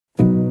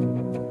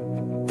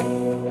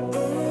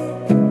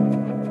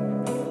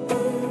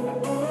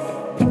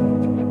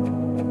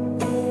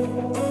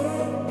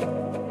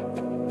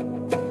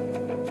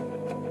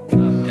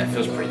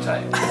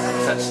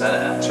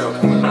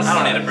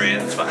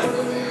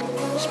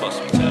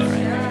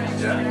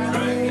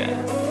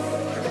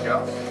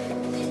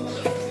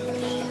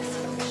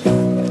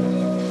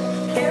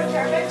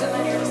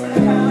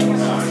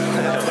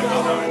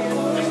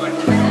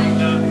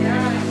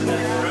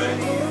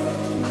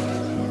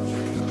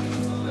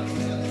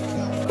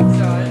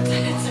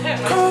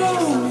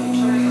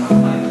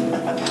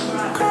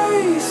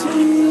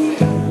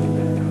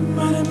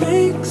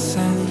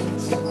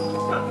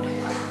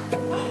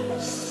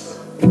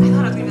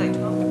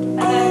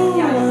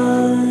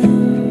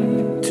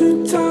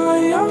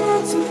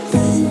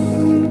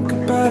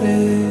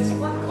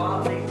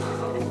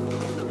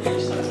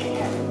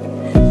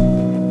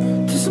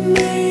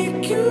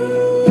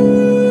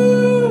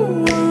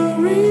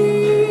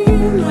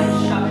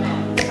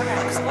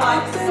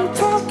I'm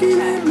talking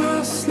in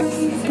my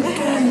sleep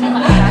again.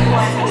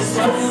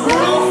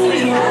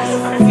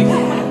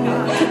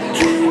 The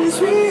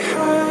dreams we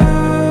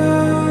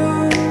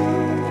had,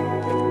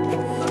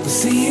 we're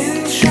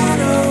seeing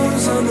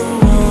shadows on the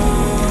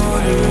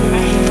water.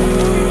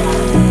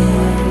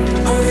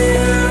 Oh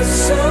yeah,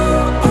 so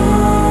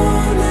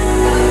honest.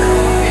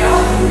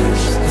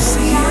 We're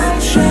seeing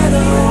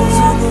shadows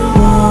on the water.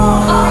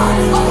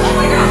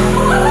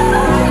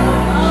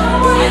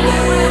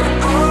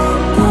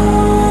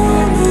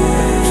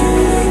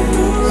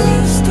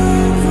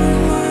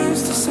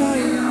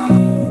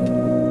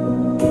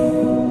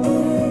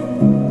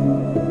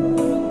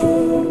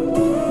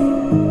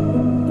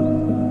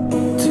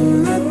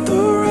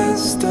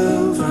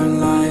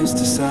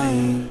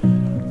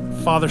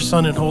 Father,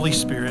 Son, and Holy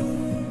Spirit,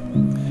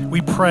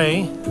 we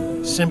pray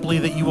simply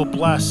that you will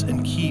bless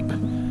and keep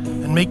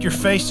and make your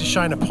face to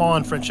shine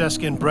upon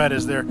Franceska and Brett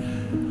as they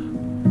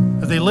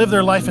live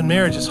their life in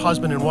marriage as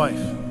husband and wife.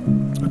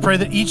 We pray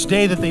that each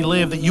day that they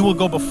live, that you will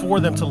go before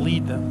them to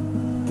lead them.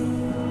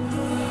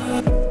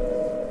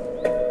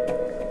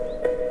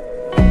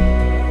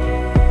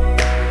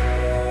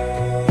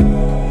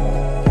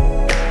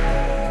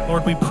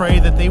 Lord, we pray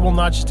that they will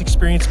not just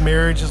experience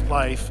marriage as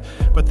life,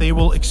 but they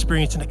will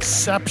experience an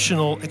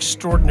exceptional,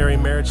 extraordinary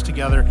marriage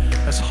together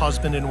as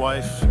husband and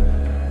wife.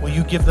 Will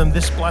you give them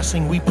this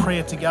blessing? We pray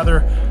it together,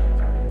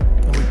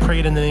 and we pray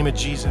it in the name of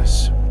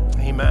Jesus.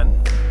 Amen.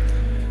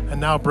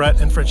 And now, Brett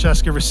and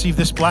Franceska, receive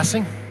this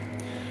blessing.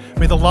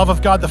 May the love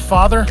of God the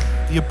Father,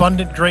 the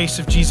abundant grace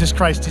of Jesus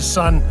Christ, his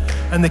Son,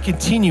 and the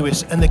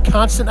continuous and the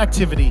constant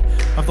activity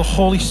of the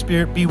Holy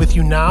Spirit be with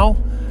you now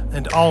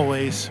and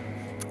always.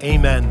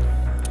 Amen.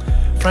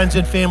 Friends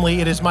and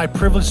family, it is my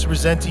privilege to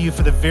present to you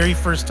for the very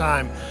first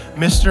time,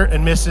 Mr.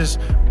 and Mrs.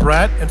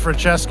 Brett and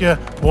Franceska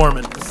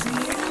Boerman.